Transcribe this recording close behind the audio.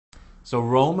So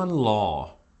Roman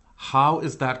law, how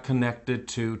is that connected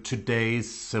to today's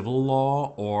civil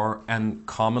law or and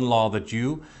common law that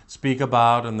you speak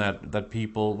about and that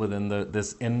people within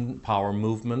this in power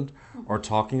movement are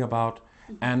talking about,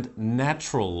 and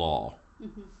natural law?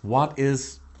 What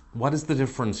is the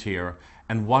difference here,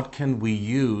 and what can we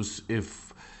use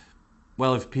if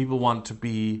people want to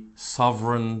be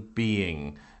sovereign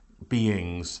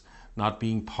beings, not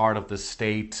being part of the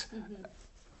state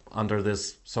under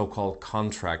this so-called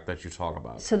contract that you talk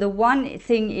about? So the one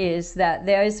thing is that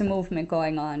there is a movement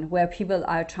going on where people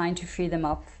are trying to free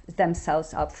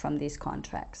themselves up from these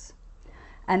contracts.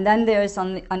 And then there is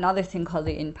another thing called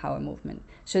the in-power movement.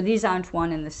 So these aren't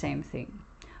one and the same thing.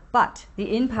 But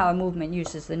the in-power movement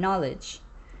uses the knowledge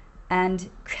and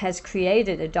has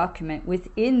created a document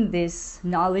within this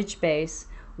knowledge base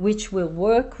which will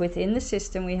work within the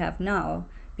system we have now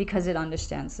because it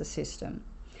understands the system.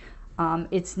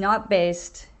 It's not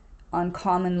based on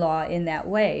common law in that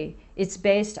way. It's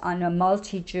based on a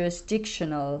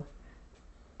multi-jurisdictional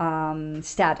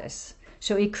status.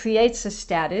 So it creates a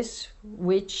status,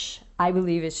 which I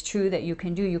believe is true that you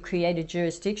can do. You create a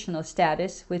jurisdictional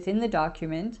status within the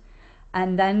document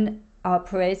and then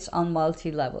operates on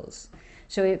multi-levels.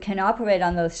 So it can operate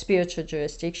on the spiritual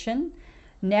jurisdiction.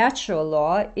 Natural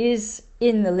law is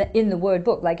in the word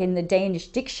book, like in the Danish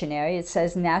dictionary, it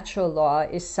says natural law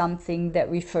is something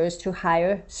that refers to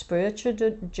higher spiritual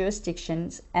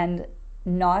jurisdictions and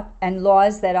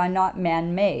laws that are not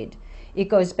man-made. It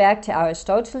goes back to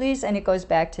Aristoteles and it goes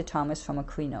back to Thomas from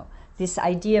Aquino. This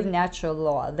idea of natural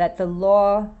law, that the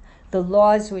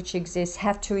laws which exist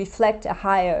have to reflect a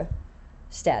higher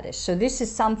status. So this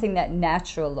is something that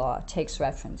natural law takes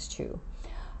reference to.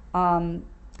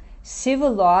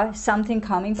 Civil law, something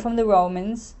coming from the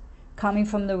Romans, coming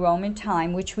from the Roman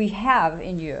time, which we have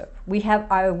in Europe. We have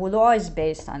our law is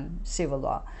based on civil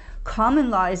law.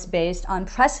 Common law is based on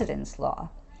precedence law.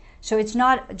 So it's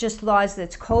not just laws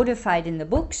that's codified in the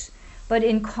books, but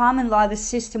in common law the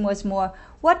system was more,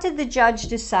 what did the judge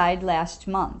decide last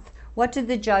month? What did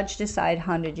the judge decide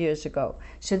 100 years ago?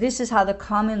 So this is how the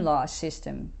common law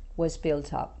system was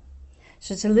built up.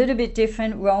 So it's a little bit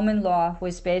different. Roman law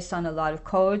was based on a lot of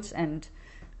codes and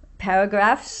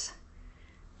paragraphs,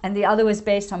 and the other was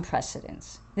based on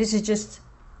precedents. This is just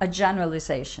a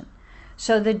generalization.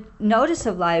 So the notice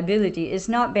of liability is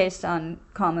not based on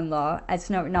common law.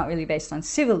 It's not really based on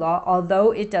civil law,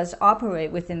 although it does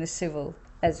operate within the civil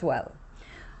as well.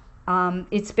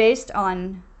 It's based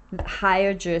on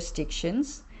higher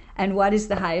jurisdictions. And what is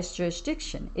the highest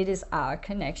jurisdiction? It is our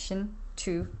connection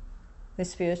to the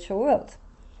spiritual world.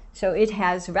 So it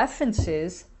has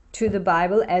references to the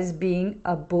Bible as being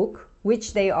a book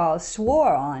which they all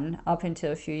swore on up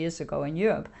until a few years ago in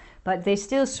Europe. But they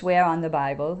still swear on the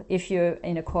Bible if you're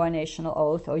in a coronational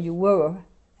oath, or you were,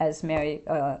 as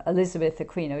Elizabeth, the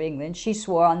Queen of England. She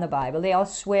swore on the Bible. They all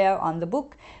swear on the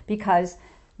book because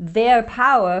their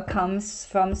power comes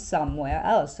from somewhere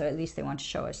else, or at least they want to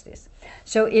show us this.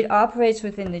 So it operates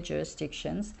within the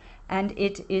jurisdictions, and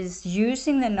it is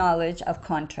using the knowledge of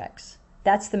contracts.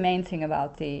 That's the main thing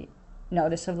about the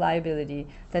notice of liability,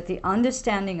 that the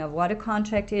understanding of what a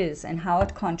contract is and how a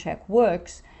contract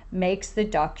works makes the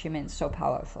document so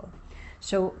powerful.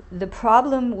 So the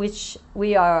problem which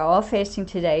we are all facing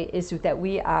today is that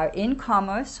we are in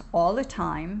commerce all the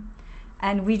time,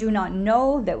 and we do not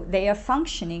know that they are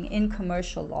functioning in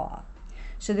commercial law.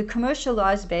 So the commercial law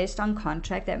is based on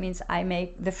contract. That means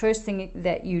the first thing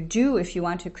that you do if you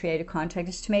want to create a contract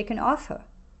is to make an offer.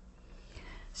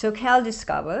 So Cal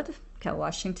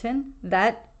Washington,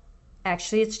 that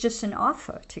actually it's just an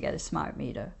offer to get a smart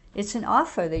meter. It's an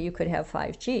offer that you could have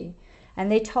 5G.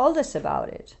 And they told us about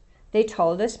it. They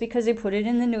told us because they put it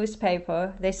in the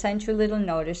newspaper. They sent you a little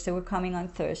notice. They were coming on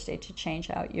Thursday to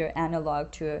change out your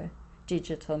analog to a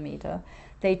digital meter.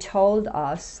 They told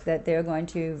us that they're going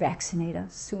to vaccinate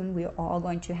us. Soon we're all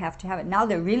going to have it. Now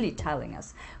they're really telling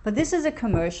us. But this is a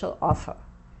commercial offer.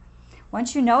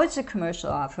 Once you know it's a commercial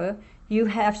offer, you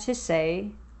have to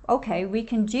say, okay, we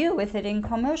can deal with it in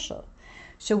commercial.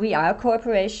 So we are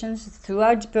corporations. Through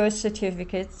our birth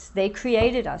certificates, they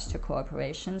created us to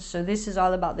corporations. So this is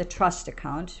all about the trust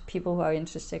account. People who are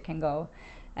interested can go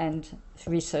and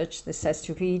research the says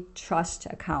to be trust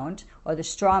account or the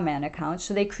straw man account.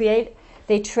 So they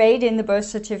trade in the birth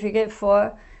certificate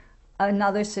for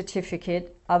another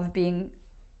certificate of being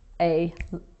a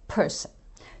person.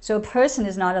 So a person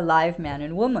is not a live man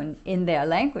and woman in their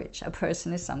language. A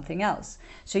person is something else.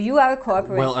 So you are a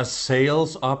corporation. Well, a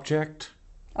sales object?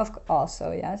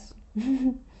 Also, yes.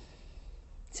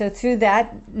 So through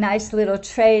that nice little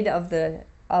trade of the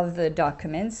of the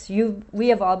documents, we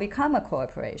have all become a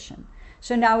corporation.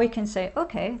 So now we can say,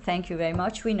 okay, thank you very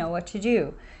much. We know what to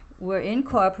do. We're in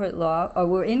corporate law, or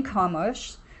we're in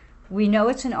commerce. We know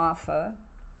it's an offer.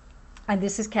 And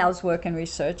this is Cal's work and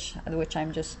research, which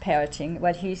I'm just parroting.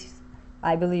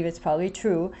 I believe it's probably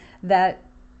true, that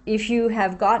if you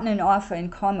have gotten an offer in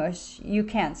commerce, you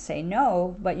can't say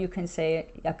no, but you can say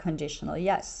a conditional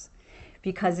yes.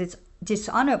 Because it's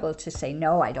dishonorable to say,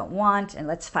 no, I don't want, and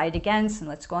let's fight against, and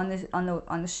let's go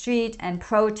on the street and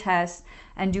protest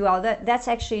and do all that. That's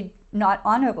actually not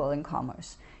honorable in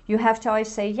commerce. You have to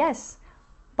always say yes,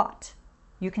 but.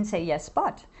 You can say yes,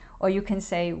 but. Or you can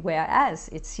say whereas,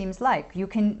 it seems like. You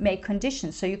can make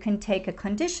conditions, so you can take a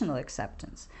conditional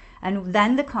acceptance. And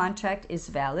then the contract is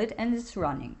valid and it's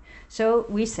running. So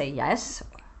we say yes,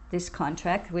 this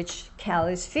contract, which Cal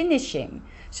is finishing.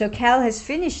 So Cal has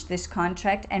finished this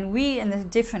contract, and we in the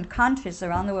different countries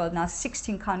around the world, now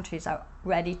 16 countries are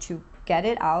ready to get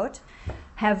it out,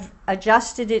 have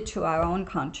adjusted it to our own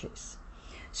countries.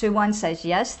 So one says,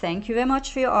 yes, thank you very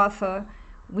much for your offer.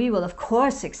 We will, of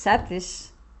course, accept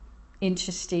this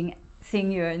interesting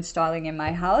thing you're installing in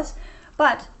my house,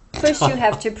 but first you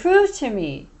have to prove to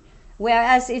me,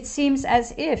 whereas it seems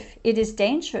as if it is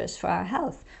dangerous for our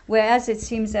health, whereas it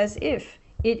seems as if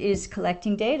it is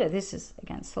collecting data, this is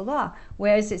against the law,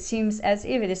 whereas it seems as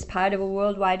if it is part of a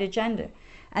worldwide agenda.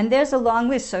 And there's a long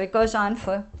list, so it goes on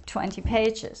for 20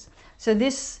 pages. So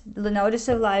the notice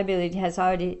of liability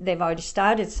they've already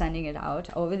started sending it out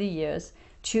over the years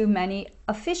to many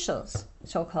officials,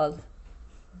 so-called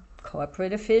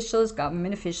corporate officials,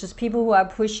 government officials, people who are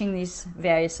pushing these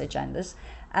various agendas.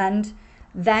 And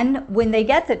then when they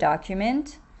get the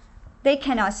document, they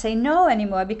cannot say no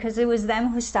anymore because it was them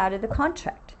who started the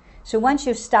contract. So once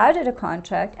you've started a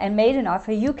contract and made an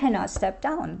offer, you cannot step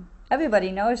down.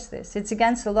 Everybody knows this. It's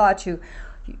against the law to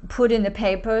put in the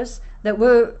papers that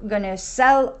we're going to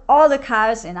sell all the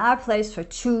cars in our place for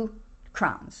 2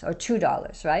 crowns or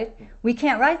 $2, right? We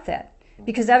can't write that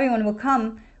because everyone will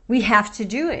come. We have to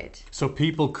do it. So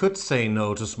people could say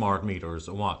no to smart meters,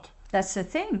 or what? That's the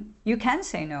thing. You can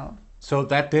say no. So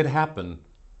that did happen.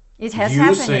 It has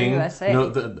happened in the USA.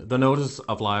 The notice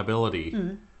of liability.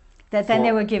 That then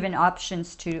they were given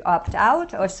options to opt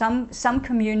out, or some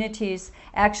communities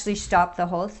actually stopped the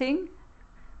whole thing,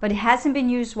 but it hasn't been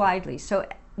used widely. So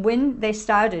when they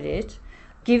started it,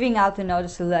 giving out the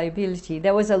notice of liability,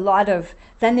 there was a lot of,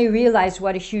 then they realized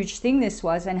what a huge thing this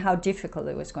was and how difficult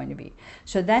it was going to be.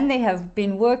 So then they have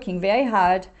been working very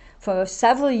hard for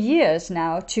several years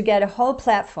now to get a whole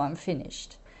platform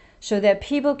finished so that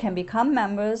people can become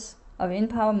members of In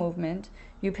Power Movement.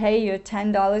 You pay your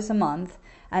 $10 a month,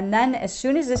 and then as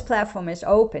soon as this platform is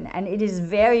open, and it is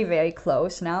very, very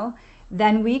close now,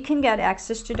 then we can get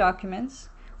access to documents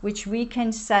which we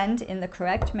can send in the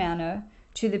correct manner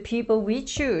to the people we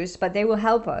choose, but they will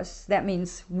help us. That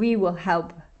means we will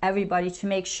help everybody to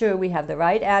make sure we have the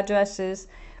right addresses.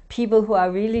 People who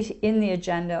are really in the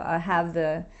agenda have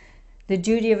the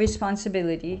duty of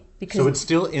responsibility. Because so it's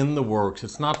still in the works.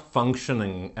 It's not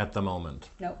functioning at the moment.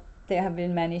 No, there have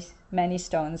been many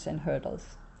stones and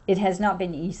hurdles. It has not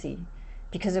been easy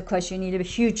because, of course, you need a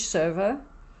huge server.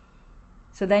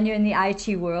 So then you're in the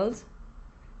IT world.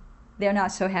 They're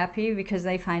not so happy because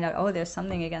they find out, oh, there's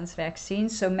something against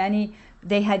vaccines. So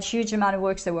they had huge amount of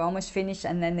works that were almost finished,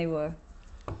 and then they were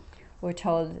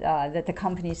told that the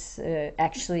companies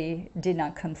actually did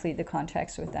not complete the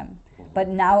contracts with them. But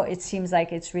now it seems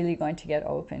like it's really going to get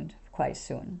opened quite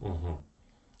soon. Mm-hmm.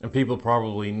 And people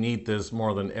probably need this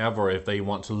more than ever if they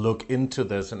want to look into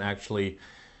this and actually,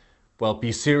 well,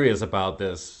 be serious about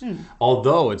this.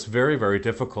 Although it's very, very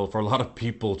difficult for a lot of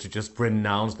people to just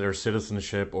renounce their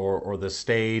citizenship or the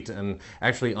state and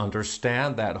actually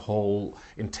understand that whole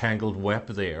entangled web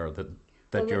there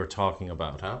that you're talking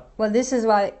about, huh? Well, this is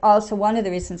why also one of the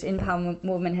reasons In Power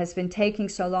Movement has been taking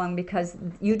so long, because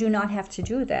you do not have to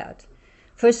do that.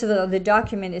 First of all, the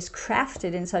document is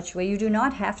crafted in such a way you do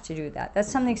not have to do that.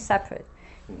 That's something separate.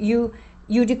 You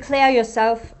declare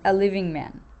yourself a living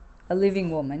man, a living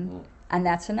woman, and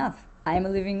that's enough. I am a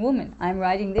living woman. I'm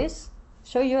writing this,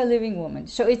 so you're a living woman.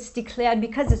 So it's declared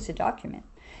because it's a document.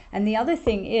 And the other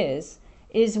thing is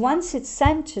once it's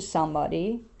sent to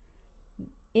somebody,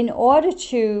 in order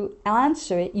to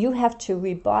answer it, you have to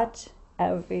rebut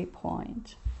every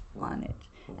point on it.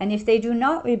 And if they do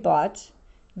not rebut,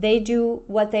 they do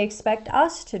what they expect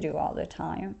us to do all the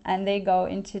time, and they go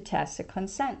into tacit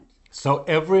consent. So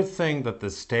everything that the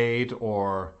state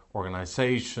or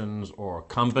organizations or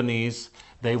companies,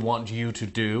 they want you to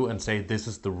do and say this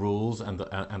is the rules and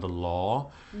the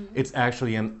law, it's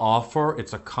actually an offer,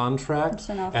 it's a contract, It's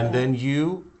an offer, and then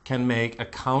you can make a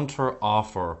counter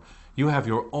offer. You have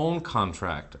your own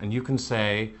contract, and you can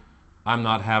say, I'm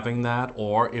not having that,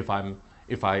 or if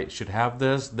I should have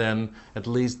this, then at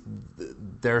least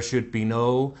there should be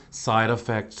no side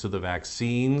effects to the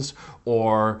vaccines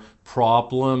or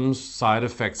problems, side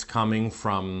effects coming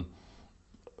from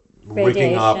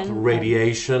rigging up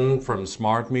radiation from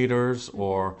smart meters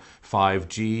or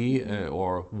 5G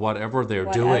or whatever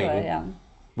they're doing, yeah.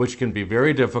 which can be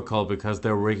very difficult because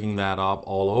they're rigging that up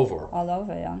all over. All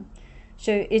over, yeah.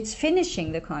 So it's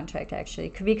finishing the contract,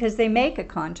 actually, because they make a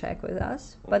contract with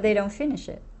us, but they don't finish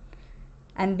it.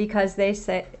 And because they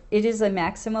say it is a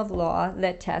maxim of law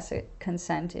that tacit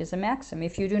consent is a maxim.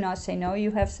 If you do not say no,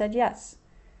 you have said yes.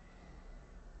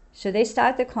 So they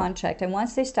start the contract, and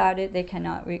once they start it, they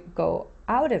cannot go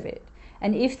out of it.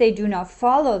 And if they do not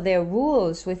follow their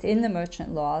rules within the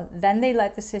merchant law, then they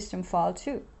let the system fall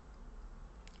too.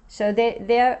 So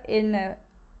they're in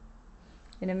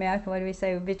America, what do we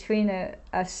say, between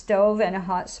a stove and a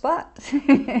hot spot,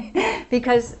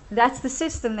 because that's the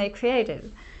system they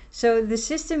created. So the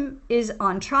system is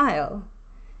on trial,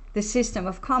 the system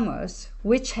of commerce,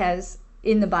 which has,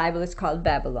 in the Bible, it's called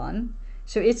Babylon.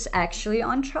 So it's actually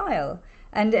on trial.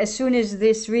 And as soon as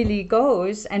this really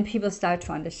goes and people start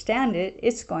to understand it,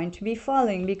 it's going to be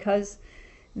falling, because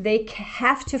they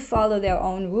have to follow their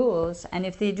own rules. And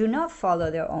if they do not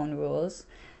follow their own rules,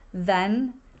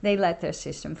 then they let their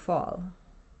system fall.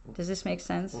 Does this make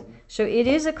sense? So it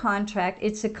is a contract.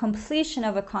 It's a completion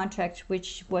of a contract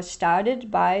which was started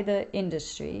by the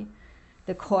industry,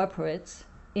 the corporate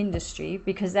industry,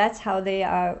 because that's how they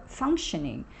are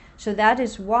functioning. So that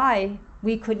is why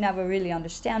we could never really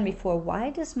understand before, why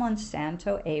does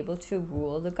Monsanto able to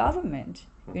rule the government?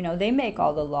 You know, they make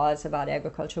all the laws about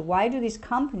agriculture. Why do these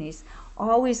companies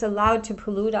always allowed to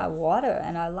pollute our water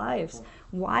and our lives?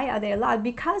 Why are they allowed?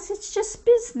 Because it's just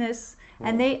business.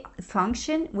 And they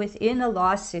function within a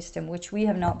law system which we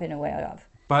have not been aware of.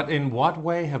 But in what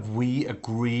way have we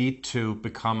agreed to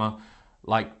become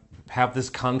have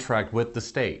this contract with the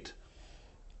state?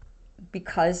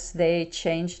 Because they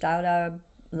changed out our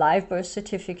live birth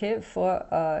certificate for,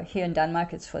 here in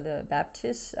Denmark, it's for the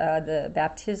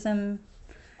baptism,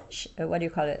 what do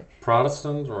you call it?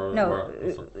 Protestant or? No,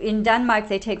 in Denmark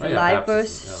they take the live birth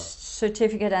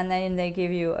certificate and then they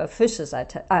give you a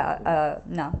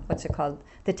what's it called?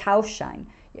 The Tauschein.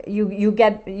 You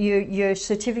get your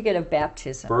certificate of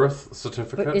baptism. Birth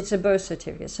certificate? But it's a birth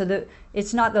certificate. So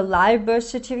it's not the live birth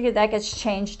certificate, that gets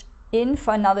changed in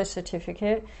for another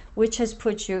certificate, which has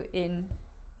put you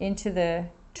into the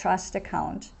trust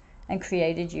account and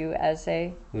created you as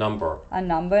a number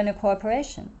in a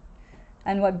corporation.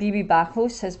 And what Bibi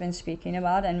Bacchus has been speaking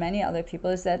about, and many other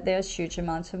people, is that there's huge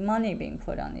amounts of money being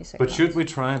put on these accounts. But should we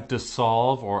try and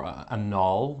dissolve or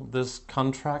annul this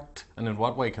contract? And in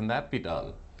what way can that be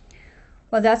done?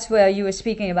 Well, that's where you were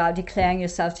speaking about declaring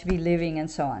yourself to be living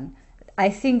and so on. I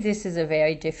think this is a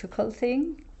very difficult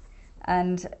thing.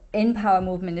 And InPower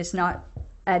movement is not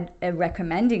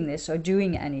recommending this or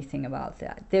doing anything about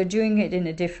that. They're doing it in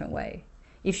a different way.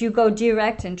 If you go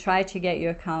direct and try to get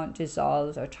your account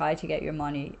dissolved or try to get your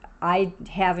money, I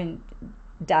haven't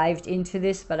dived into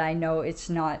this, but I know it's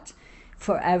not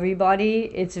for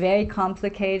everybody. It's very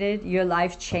complicated. Your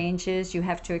life changes. You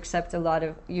have to accept a lot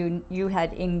of, you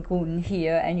had Ingun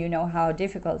here and you know how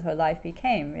difficult her life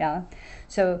became, yeah?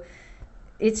 So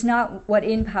it's not what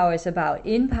InPower is about.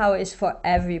 InPower is for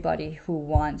everybody who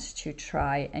wants to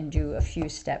try and do a few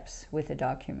steps with a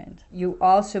document. You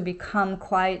also become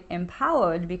quite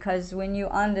empowered, because when you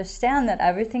understand that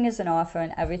everything is an offer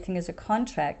and everything is a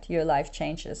contract, your life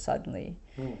changes suddenly.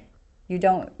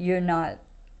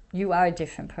 You are a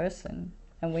different person.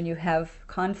 And when you have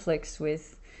conflicts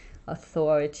with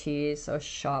authorities or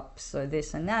shops or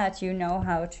this and that, you know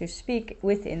how to speak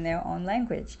within their own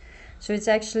language. So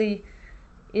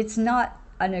it's not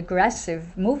an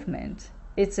aggressive movement.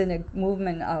 It's a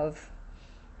movement of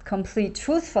complete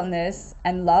truthfulness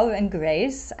and love and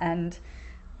grace, and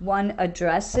one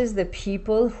addresses the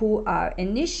people who are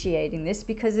initiating this,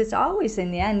 because it's always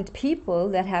in the end people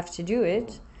that have to do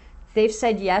it. They've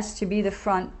said yes to be the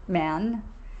front man,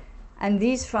 and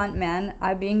these front men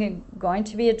are going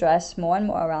to be addressed more and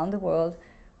more around the world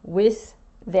with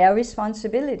their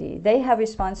responsibility. They have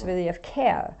responsibility of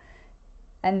care,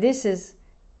 and this is,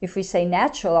 if we say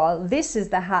natural, this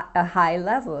is a high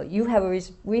level.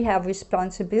 We have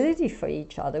responsibility for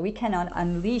each other. We cannot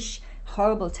unleash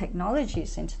horrible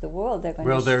technologies into the world. They're going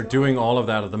Well, to they're destroy. doing all of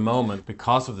that at the moment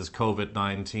because of this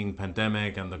COVID-19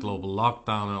 pandemic and the global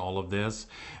lockdown and all of this.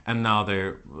 And now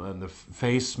the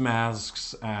face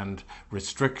masks and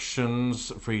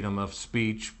restrictions, freedom of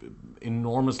speech,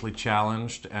 enormously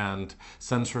challenged, and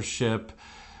censorship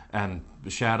and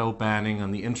shadow banning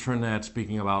on the internet,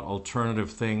 speaking about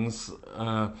alternative things.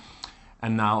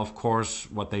 And now, of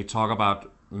course, what they talk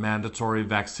about, mandatory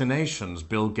vaccinations.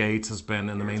 Bill Gates has been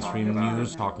in the mainstream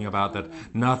news talking about that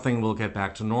nothing will get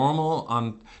back to normal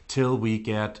until we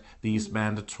get these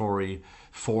mandatory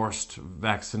forced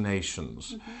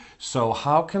vaccinations. So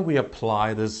how can we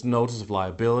apply this notice of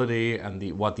liability and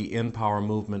what the In Power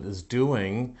movement is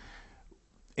doing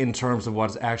in terms of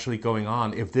what's actually going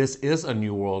on if this is a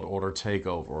New World Order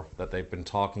takeover that they've been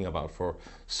talking about for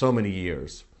so many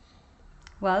years?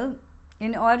 Well,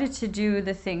 in order to do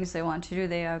the things they want to do,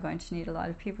 they are going to need a lot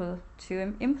of people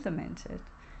to implement it.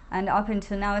 And up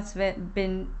until now, it's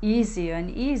been easier and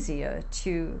easier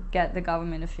to get the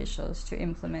government officials to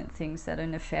implement things that are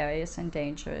nefarious and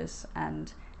dangerous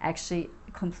and actually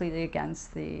completely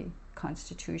against the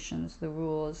constitutions, the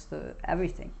rules, the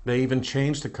everything. They even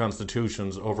changed the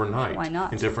constitutions overnight. Why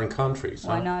not? In different countries.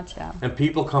 Why not, yeah. And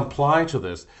people comply to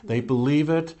this. They believe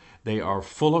it. They are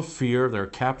full of fear. They're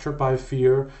captured by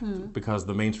fear because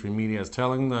the mainstream media is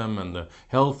telling them, and the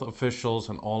health officials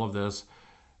and all of this.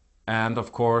 And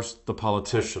of course, the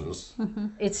politicians.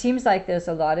 It seems like there's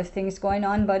a lot of things going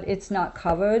on, but it's not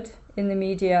covered in the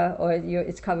media, or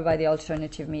it's covered by the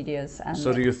alternative medias. And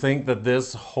So do you think that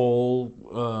this whole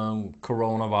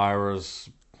coronavirus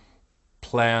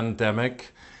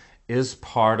pandemic is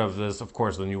part of this, of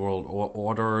course, the New World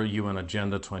Order, UN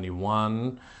Agenda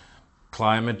 21,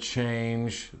 climate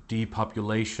change,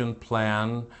 depopulation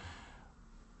plan,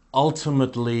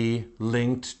 ultimately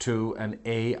linked to an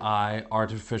AI,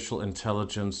 artificial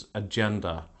intelligence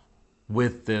agenda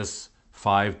with this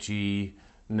 5G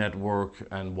network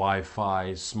and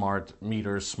Wi-Fi, smart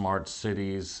meters, smart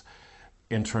cities,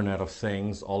 Internet of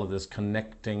Things, all of this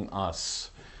connecting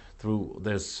us through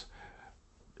this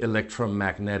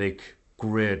electromagnetic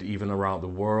grid even around the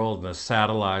world, and the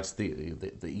satellites, the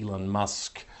Elon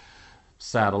Musk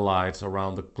satellites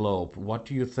around the globe. What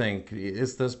do you think?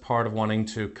 Is this part of wanting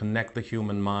to connect the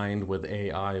human mind with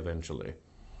AI eventually?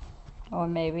 or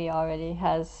maybe already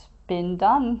has been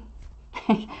done.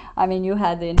 I mean, you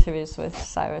had the interviews with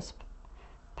Cyrus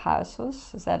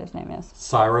Parsos, is that his name? Yes.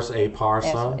 Cyrus A.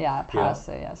 Parsa? Yes, yeah,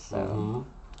 Parsa, yes. So,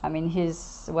 I mean,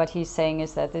 what he's saying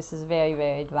is that this is very,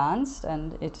 very advanced,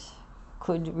 and it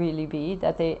could really be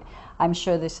that I'm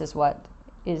sure this is what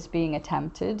is being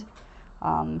attempted,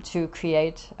 to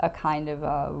create a kind of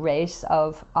a race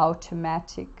of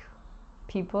automatic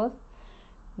people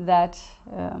that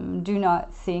do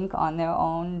not think on their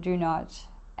own, do not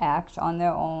act on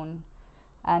their own,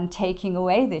 and taking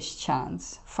away this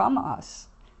chance from us.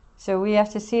 So we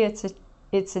have to see it's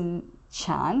a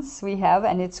chance we have,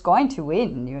 and it's going to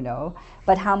win, you know.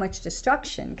 But how much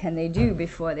destruction can they do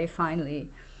before they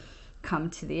finally come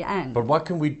to the end? But what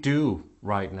can we do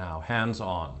right now,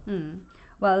 hands-on?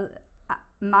 Well,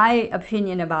 my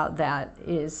opinion about that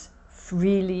is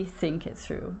really think it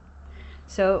through.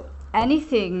 So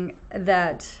anything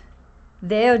that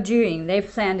they're doing, they've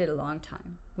planned it a long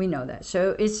time. We know that.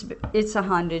 So it's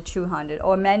 100, 200,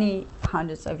 or many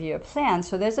hundreds of year plan.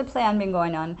 So there's a plan been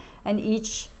going on, and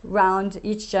each round,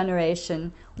 each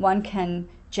generation, one can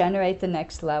generate the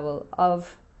next level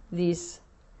of this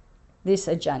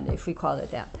agenda, if we call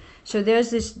it that. So there's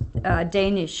this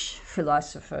Danish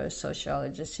philosopher,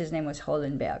 sociologist, his name was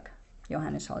Hollenberg,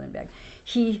 Johannes Hollenberg.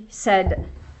 He said,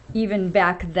 even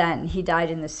back then, he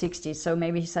died in the 60s, so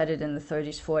maybe he said it in the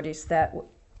 30s, 40s, that,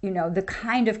 you know, the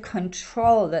kind of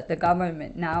control that the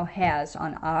government now has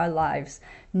on our lives,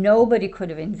 nobody could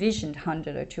have envisioned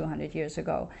 100 or 200 years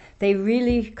ago. They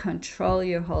really control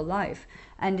your whole life.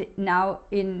 And now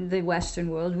in the Western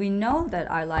world, we know that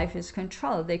our life is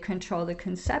controlled. They control the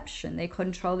conception, they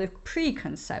control the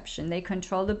preconception, they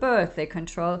control the birth, they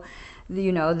control,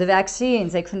 you know, the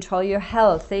vaccines, they control your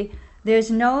health.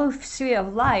 There's no sphere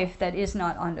of life that is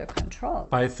not under control.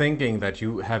 By thinking that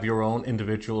you have your own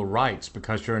individual rights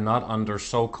because you're not under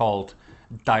so-called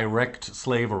direct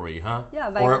slavery, huh? Yeah,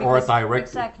 or a direct,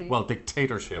 exactly. well,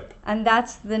 dictatorship. And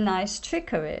that's the nice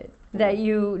trick of it, that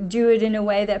you do it in a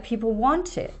way that people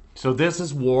want it. So this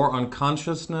is war on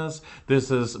consciousness.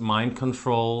 This is mind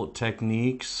control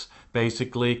techniques,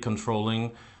 basically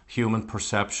controlling human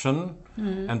perception.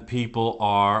 And people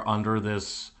are under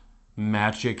this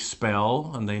magic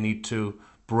spell, and they need to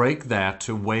break that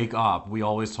to wake up. We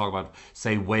always talk about,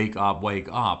 say, wake up, wake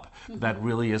up. That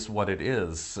really is what it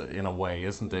is, in a way,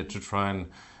 isn't it? To try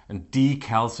and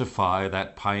decalcify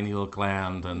that pineal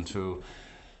gland and to...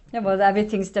 Yeah, well,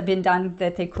 everything's been done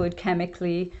that they could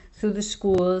chemically, through the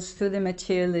schools, through the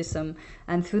materialism,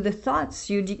 and through the thoughts.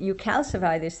 You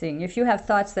calcify this thing. If you have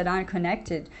thoughts that aren't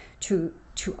connected to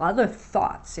other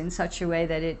thoughts in such a way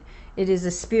that it is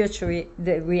a spiritual,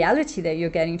 the reality that you're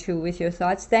getting to with your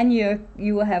thoughts, then you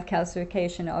will have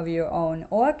calcification of your own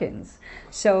organs.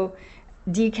 So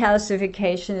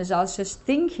decalcification is also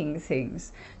thinking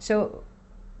things. So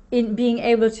in being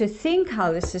able to think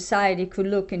how the society could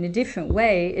look in a different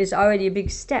way is already a big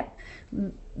step.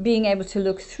 Being able to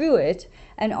look through it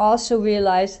and also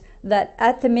realize that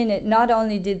at the minute, not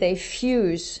only did they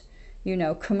fuse,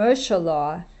 commercial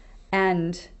law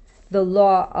and the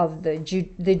law of the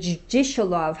judicial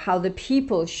law of how the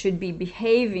people should be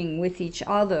behaving with each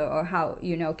other, or how,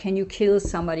 can you kill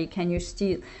somebody, can you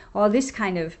steal, all this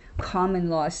kind of common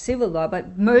law, civil law,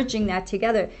 but merging that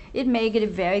together, it made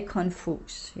it very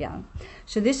confused. Yeah.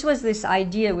 So this was this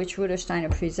idea which Rudolf Steiner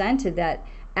presented, that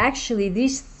actually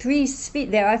these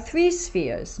there are three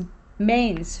spheres,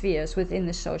 main spheres within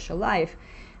the social life,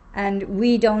 and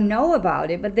we don't know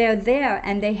about it, but they're there,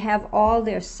 and they have all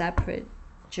their separate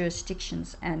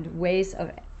jurisdictions and ways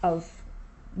of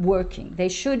working. They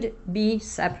should be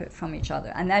separate from each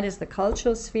other, and that is the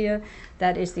cultural sphere,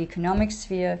 that is the economic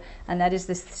sphere, and that is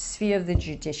the sphere of the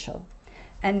judicial.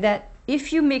 And that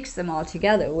if you mix them all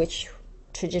together, which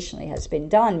traditionally has been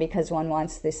done because one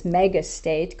wants this mega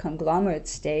state, conglomerate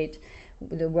state,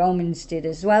 the Romans did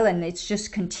as well, and it's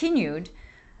just continued,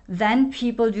 then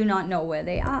people do not know where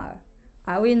they are.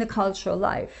 Are we in the cultural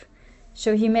life?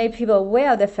 So he made people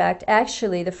aware of the fact,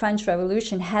 actually, the French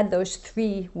Revolution had those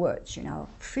three words,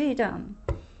 freedom,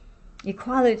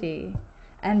 equality,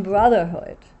 and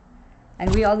brotherhood.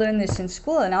 And we all learned this in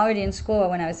school, and already in school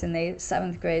when I was in the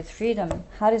 7th grade, freedom,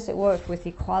 how does it work with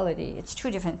equality? It's two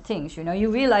different things,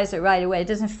 you realize it right away. It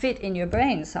doesn't fit in your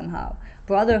brain somehow.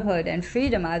 Brotherhood and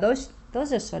freedom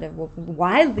those are sort of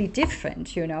wildly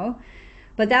different,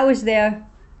 But that was their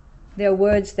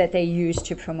words that they used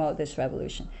to promote this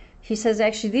revolution. He says,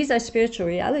 actually, these are spiritual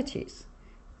realities.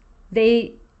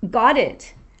 They got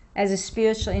it as a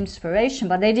spiritual inspiration,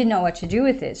 but they didn't know what to do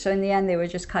with it. So in the end, they were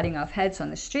just cutting off heads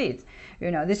on the street.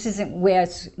 This isn't where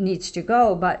it needs to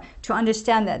go, but to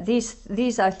understand that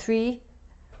these are three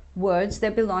words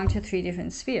that belong to three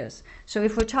different spheres. So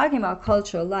if we're talking about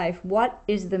cultural life, what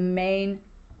is the main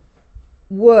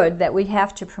word that we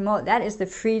have to promote? That is the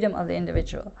freedom of the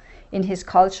individual in his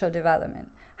cultural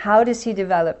development. How does he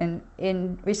develop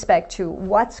in respect to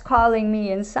what's calling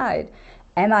me inside?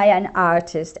 Am I an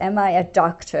artist? Am I a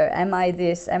doctor? Am I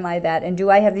this? Am I that? And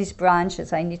do I have these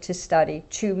branches I need to study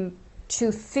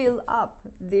to fill up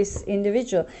this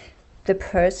individual? The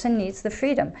person needs the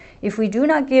freedom. If we do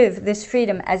not give this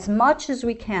freedom as much as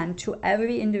we can to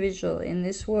every individual in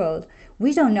this world,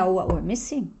 we don't know what we're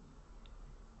missing.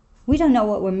 We don't know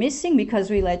what we're missing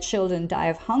because we let children die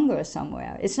of hunger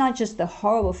somewhere. It's not just the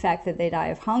horrible fact that they die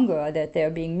of hunger or that they're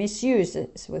being misused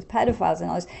with pedophiles and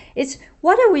all this. It's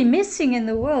what are we missing in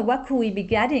the world? What could we be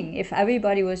getting if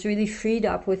everybody was really freed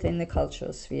up within the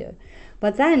cultural sphere?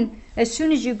 But then, as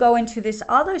soon as you go into this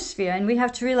other sphere, and we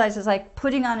have to realize it's like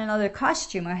putting on another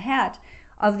costume or hat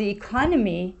of the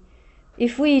economy,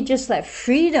 if we just let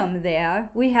freedom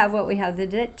there, we have what we have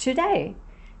today.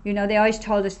 They always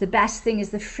told us the best thing is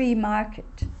the free market.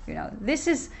 This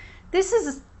is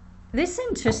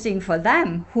interesting for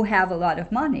them who have a lot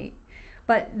of money,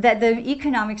 but that the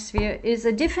economic sphere is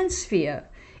a different sphere.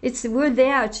 We're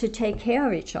there to take care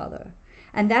of each other,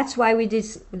 and that's why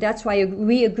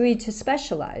we agreed to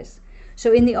specialize.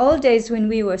 So in the old days when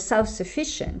we were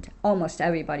self-sufficient, almost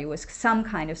everybody was some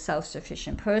kind of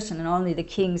self-sufficient person, and only the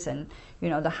kings and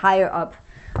the higher up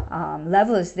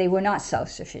levels, they were not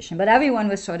self-sufficient, but everyone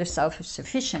was sort of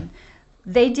self-sufficient.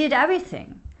 They did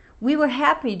everything. We were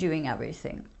happy doing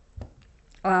everything.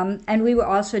 And we were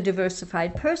also a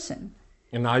diversified person.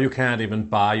 And now you can't even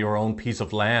buy your own piece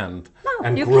of land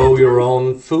and you grow can't your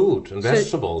own food and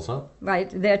vegetables, huh? Right,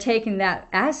 they're taking that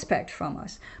aspect from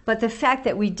us. But the fact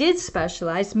that we did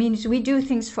specialize means we do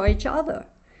things for each other.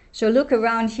 So look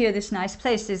around here, this nice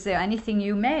place. Is there anything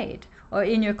you made? Or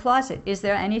in your closet, is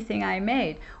there anything I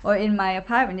made? Or in my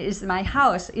apartment, is my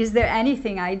house, is there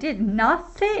anything I did?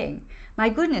 Nothing. My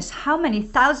goodness, how many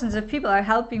thousands of people are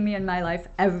helping me in my life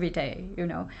every day,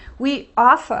 We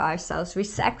offer ourselves, we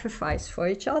sacrifice for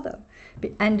each other.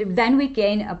 And then we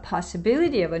gain a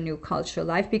possibility of a new cultural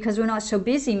life because we're not so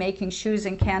busy making shoes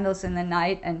and candles in the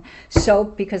night and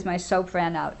soap because my soap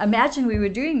ran out. Imagine we were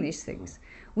doing these things.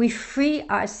 We free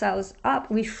ourselves up.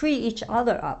 We free each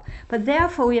other up. But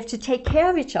therefore, we have to take care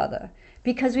of each other,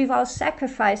 because we've all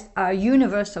sacrificed our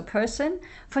universal person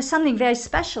for something very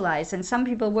specialized. And some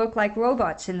people work like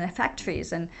robots in the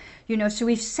factories. And, so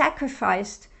we've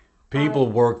sacrificed. People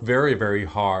work very, very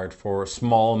hard for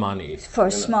small money.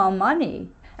 For small money.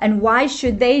 And why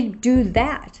should they do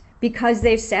that? Because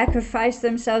they've sacrificed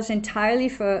themselves entirely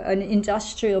for an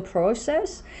industrial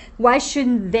process? Why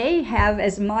shouldn't they have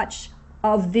as much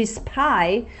of this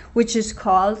pie, which is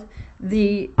called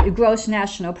the gross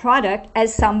national product,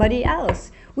 as somebody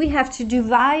else? We have to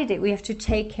divide it. We have to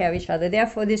take care of each other.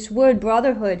 Therefore, this word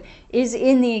brotherhood is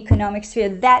in the economic sphere.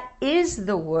 That is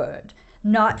the word,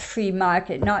 not free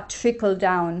market, not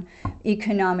trickle-down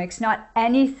economics, not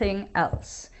anything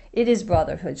else. It is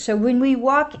brotherhood. So when we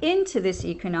walk into this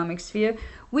economic sphere,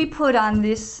 we put on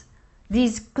these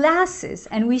glasses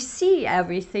and we see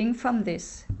everything from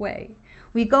this way.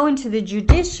 We go into the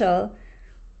judicial.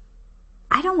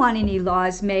 I don't want any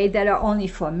laws made that are only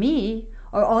for me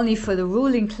or only for the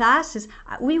ruling classes.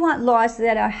 We want laws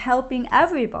that are helping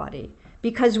everybody,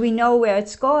 because we know where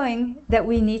it's going, that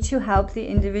we need to help the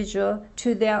individual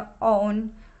to their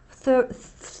own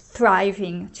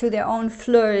thriving, to their own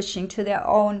flourishing, to their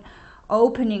own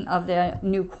opening of their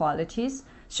new qualities.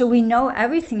 So we know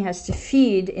everything has to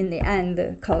feed, in the end,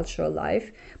 the cultural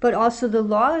life, but also the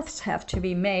laws have to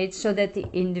be made so that the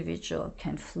individual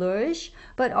can flourish,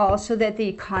 but also that the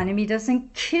economy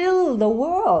doesn't kill the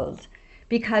world,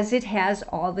 because it has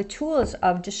all the tools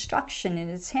of destruction in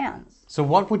its hands. So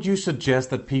what would you suggest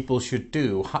that people should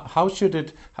do? How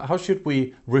should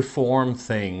we reform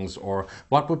things, or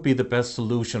what would be the best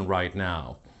solution right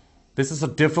now? This is a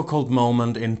difficult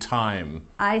moment in time.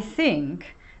 I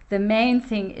think the main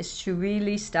thing is to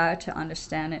really start to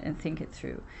understand it and think it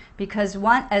through. Because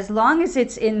as long as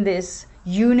it's in this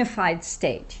unified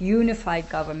state, unified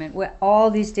government, where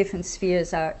all these different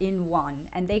spheres are in one,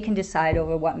 and they can decide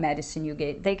over what medicine you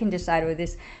get, they can decide over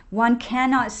this, one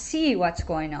cannot see what's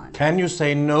going on. Can you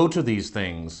say no to these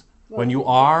things when you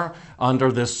are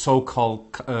under this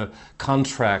so-called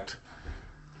contract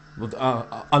with,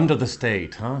 under the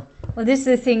state, huh? Well, this is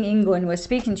the thing Ingun was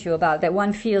speaking to you about, that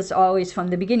one feels always from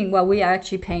the beginning, well, we are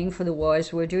actually paying for the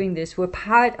wars, we're doing this, we're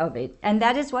part of it. And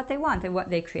that is what they want.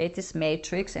 They create this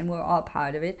matrix, and we're all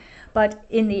part of it. But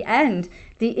in the end,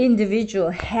 the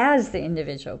individual has the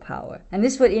individual power. And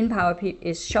this is what In Power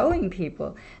is showing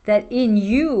people, that in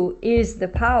you is the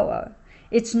power.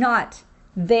 It's not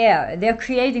there. They're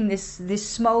creating this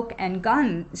smoke and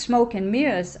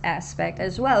mirrors aspect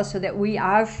as well, so that we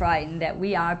are frightened, that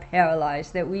we are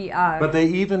paralyzed, that we are. But they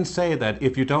even say that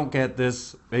if you don't get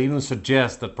this, they even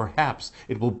suggest that perhaps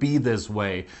it will be this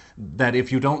way, that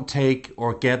if you don't take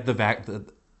or get the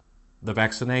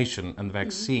vaccination and the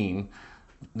vaccine,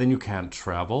 then you can't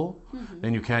travel,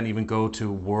 then you can't even go to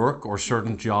work, or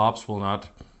certain jobs will not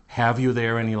have you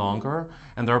there any longer,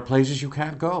 and there are places you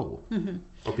can't go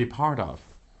or be part of.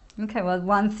 Okay, well,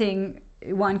 one thing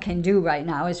one can do right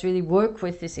now is really work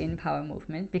with this In Power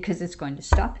movement, because it's going to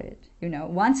stop it.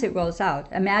 Once it rolls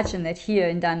out, imagine that here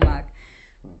in Denmark,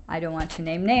 I don't want to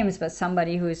name names, but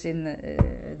somebody who's in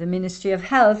the Ministry of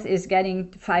Health is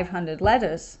getting 500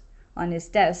 letters on his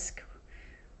desk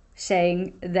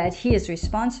saying that he is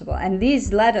responsible. And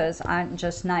these letters aren't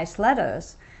just nice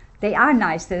letters. They are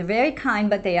nice, they're very kind,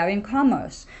 but they are in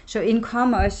commerce. So in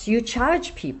commerce, you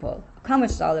charge people.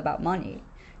 Commerce is all about money.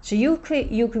 So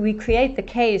we create the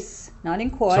case, not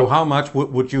in court. So how much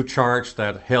would you charge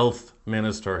that health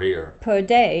minister here? Per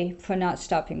day for not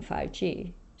stopping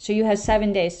 5G. So you have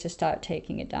 7 days to start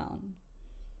taking it down.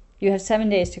 You have 7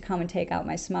 days to come and take out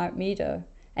my smart meter.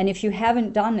 And if you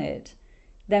haven't done it,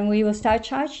 then we will start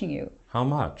charging you. How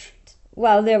much?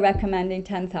 Well, they're recommending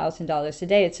 $10,000 a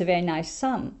day. It's a very nice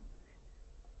sum.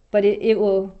 But it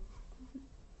will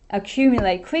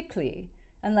accumulate quickly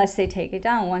unless they take it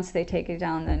down. Once they take it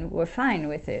down, then we're fine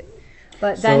with it.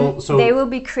 But then they will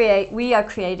be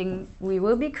we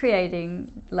will be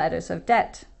creating letters of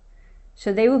debt.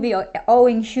 So they will be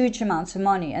owing huge amounts of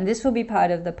money, and this will be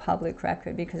part of the public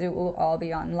record, because it will all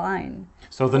be online.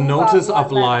 So the notice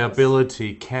of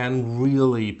liability can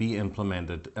really be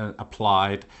implemented,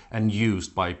 applied, and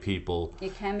used by people.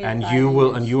 It can be and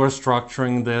applied and you are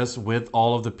structuring this with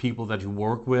all of the people that you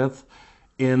work with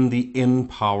in the In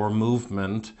Power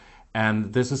movement.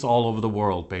 And this is all over the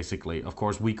world, basically. Of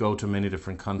course, we go to many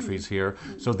different countries here.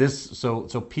 So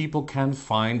so people can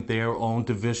find their own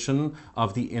division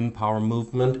of the In Power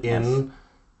movement in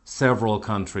several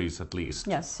countries, at least.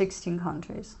 Yes, 16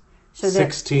 countries. So there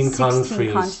are 16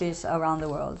 countries around the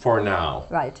world. For now.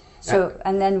 Right. So,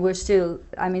 and then we're still,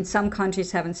 I mean, some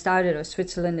countries haven't started, or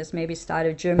Switzerland has maybe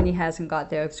started, Germany hasn't got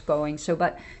theirs going. So,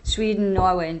 but Sweden,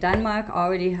 Norway, and Denmark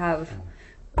already have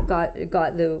got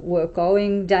the work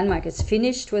going. Denmark is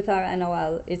finished with our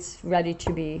NOL. It's ready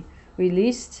to be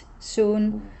released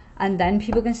soon. And then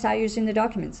people can start using the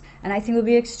documents. And I think it will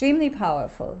be extremely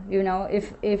powerful, you know,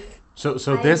 if So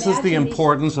this is the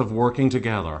importance of working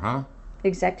together, huh?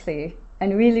 Exactly.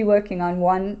 And really working on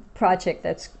one project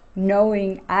that's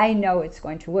knowing, I know it's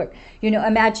going to work. You know,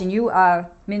 imagine you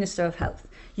are Minister of Health.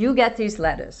 You get these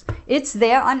letters. It's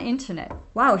there on internet.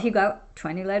 Wow, he got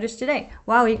 20 letters today.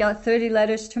 Wow, he got 30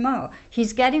 letters tomorrow.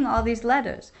 He's getting all these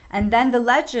letters. And then the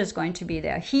ledger is going to be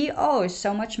there. He owes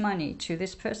so much money to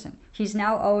this person. He's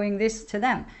now owing this to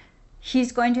them.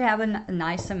 He's going to have a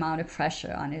nice amount of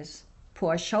pressure on his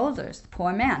poor shoulders,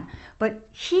 poor man. But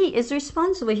he is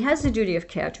responsible. He has a duty of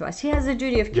care to us. He has a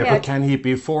duty of care. Yeah, but can he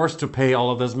be forced to pay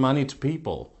all of this money to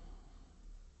people?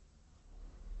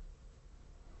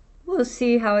 We'll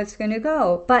see how it's going to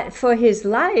go. But for his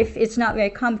life, it's not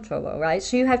very comfortable, right?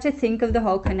 So you have to think of the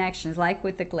whole connections, like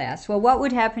with the glass. Well, what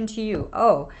would happen to you?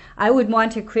 Oh, I would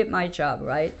want to quit my job,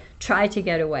 right? Try to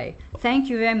get away. Thank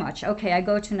you very much. Okay, I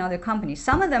go to another company.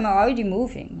 Some of them are already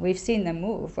moving. We've seen them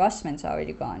move. Rossmann's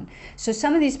already gone. So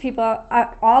some of these people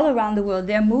are all around the world.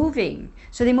 They're moving.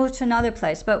 So they move to another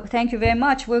place. But thank you very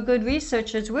much. We're good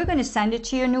researchers. We're going to send it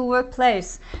to your new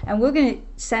workplace. And we're going to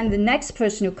send the next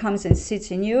person who comes and sits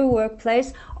in your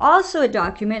workplace also a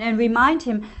document and remind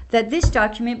him that this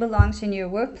document belongs in your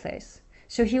workplace.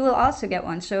 So he will also get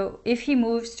one. So if he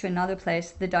moves to another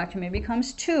place, the document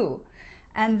becomes two.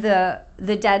 And the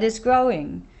debt is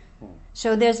growing.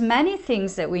 So there's many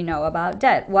things that we know about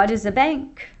debt. What is a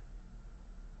bank?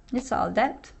 It's all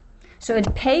debt. So a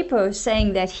paper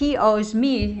saying that he owes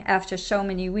me after so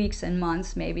many weeks and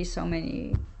months, maybe so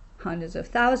many hundreds of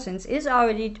thousands, is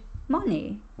already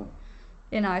money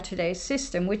in our today's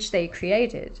system, which they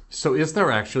created. So is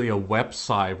there actually a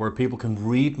website where people can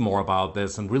read more about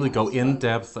this and really go in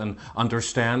depth and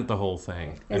understand the whole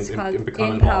thing? It's called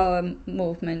become involved?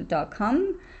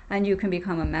 empowermovement.com, and you can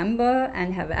become a member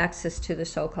and have access to the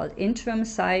so-called interim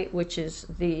site, which is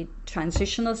the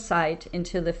transitional site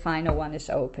until the final one is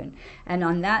open. And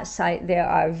on that site there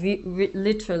are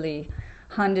literally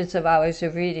hundreds of hours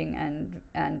of reading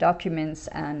and documents,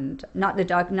 and not the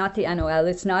NOL.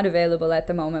 It's not available at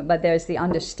the moment, but there's the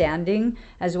understanding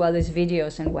as well as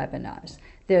videos and webinars.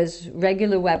 There's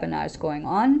regular webinars going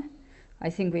on. I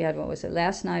think we had, what was it,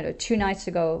 last night or 2 nights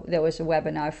ago, there was a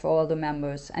webinar for all the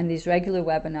members, and these regular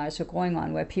webinars are going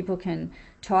on where people can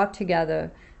talk together,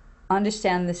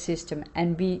 understand the system,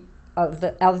 and be of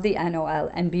the NOL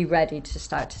and be ready to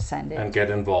start to send it. And get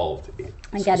involved.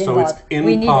 So it's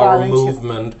Empower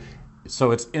Movement.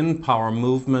 So it's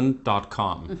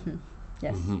empowermovement.com. Mm-hmm.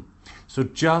 Yes. Mm-hmm. So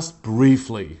just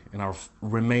briefly, in our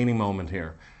remaining moment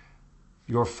here,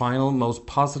 your final, most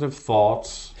positive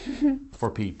thoughts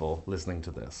for people listening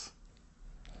to this.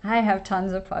 I have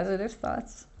tons of positive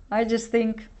thoughts. I just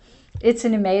think it's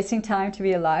an amazing time to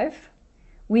be alive.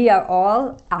 We are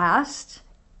all asked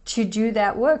to do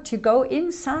that work, to go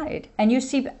inside. And you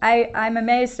see, I'm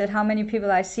amazed at how many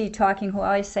people I see talking who are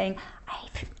always saying,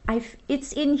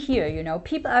 it's in here, you know.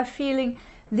 People are feeling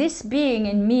this being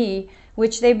in me,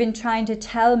 which they've been trying to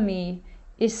tell me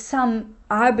is some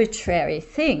arbitrary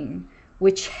thing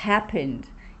which happened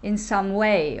in some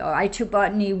way. Or I took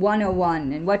Botany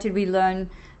 101, and what did we learn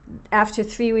after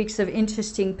 3 weeks of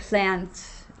interesting plant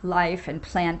life and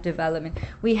plant development?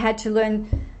 We had to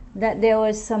learn that there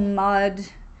was some mud,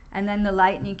 and then the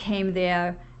lightning came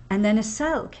there, and then a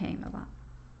cell came about.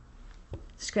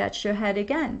 Scratch your head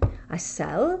again. A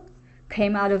cell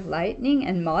came out of lightning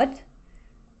and mud?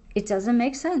 It doesn't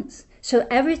make sense. So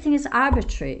everything is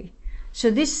arbitrary.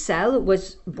 So this cell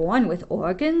was born with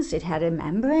organs, it had a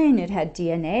membrane, it had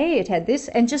DNA, it had this,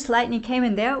 and just lightning came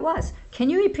and there it was. Can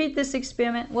you repeat this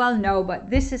experiment? Well, no, but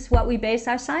this is what we base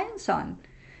our science on.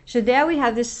 So there we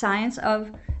have this science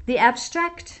of the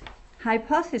abstract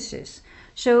hypothesis.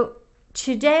 So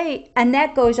today, and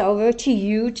that goes over to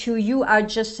you are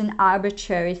just an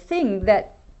arbitrary thing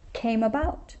that came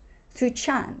about through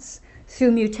chance,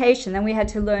 through mutation. Then we had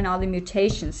to learn all the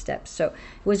mutation steps. So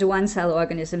it was a one-cell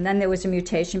organism, then there was a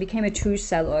mutation, became a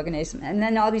two-cell organism, and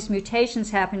then all these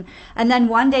mutations happened, and then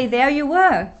one day there you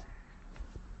were,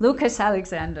 Lucas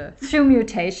Alexander, through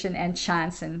mutation and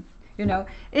chance. And you know,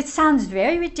 it sounds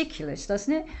very ridiculous,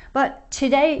 doesn't it? But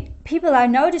today people are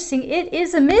noticing it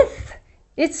is a myth.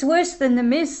 It's worse than the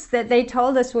myths that they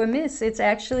told us were myths. It's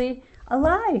actually a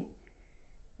lie.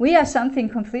 We are something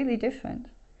completely different.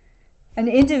 an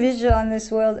individual in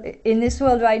this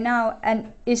world right now,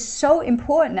 and is so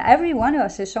important. Every one of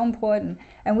us is so important,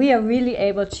 and we are really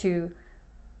able to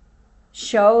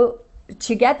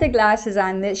get the glasses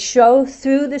on that show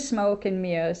through the smoke and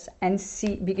mirrors and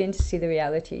begin to see the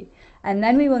reality. And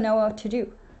then we will know what to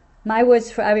do. My words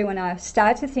for everyone are: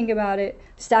 start to think about it,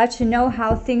 start to know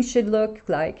how things should look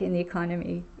like in the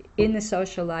economy, in the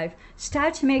social life.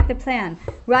 Start to make the plan.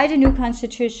 Write a new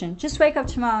constitution. Just wake up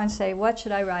tomorrow and say, what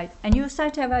should I write? And you'll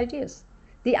start to have ideas.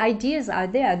 The ideas are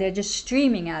there. They're just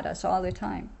streaming at us all the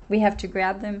time. We have to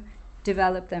grab them,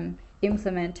 develop them,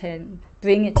 implement it, and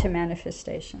bring it to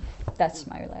manifestation. That's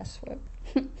my last word.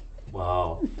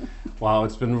 Wow. Wow,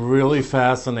 it's been really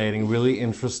fascinating, really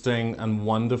interesting, and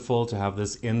wonderful to have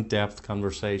this in-depth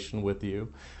conversation with you.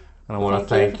 And I want to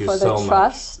thank you so much.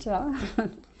 Trust.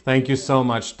 Thank you so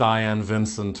much, Diane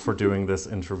Vincent, for doing this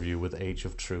interview with Age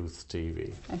of Truth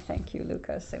TV. And thank you,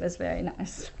 Lucas. It was very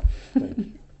nice.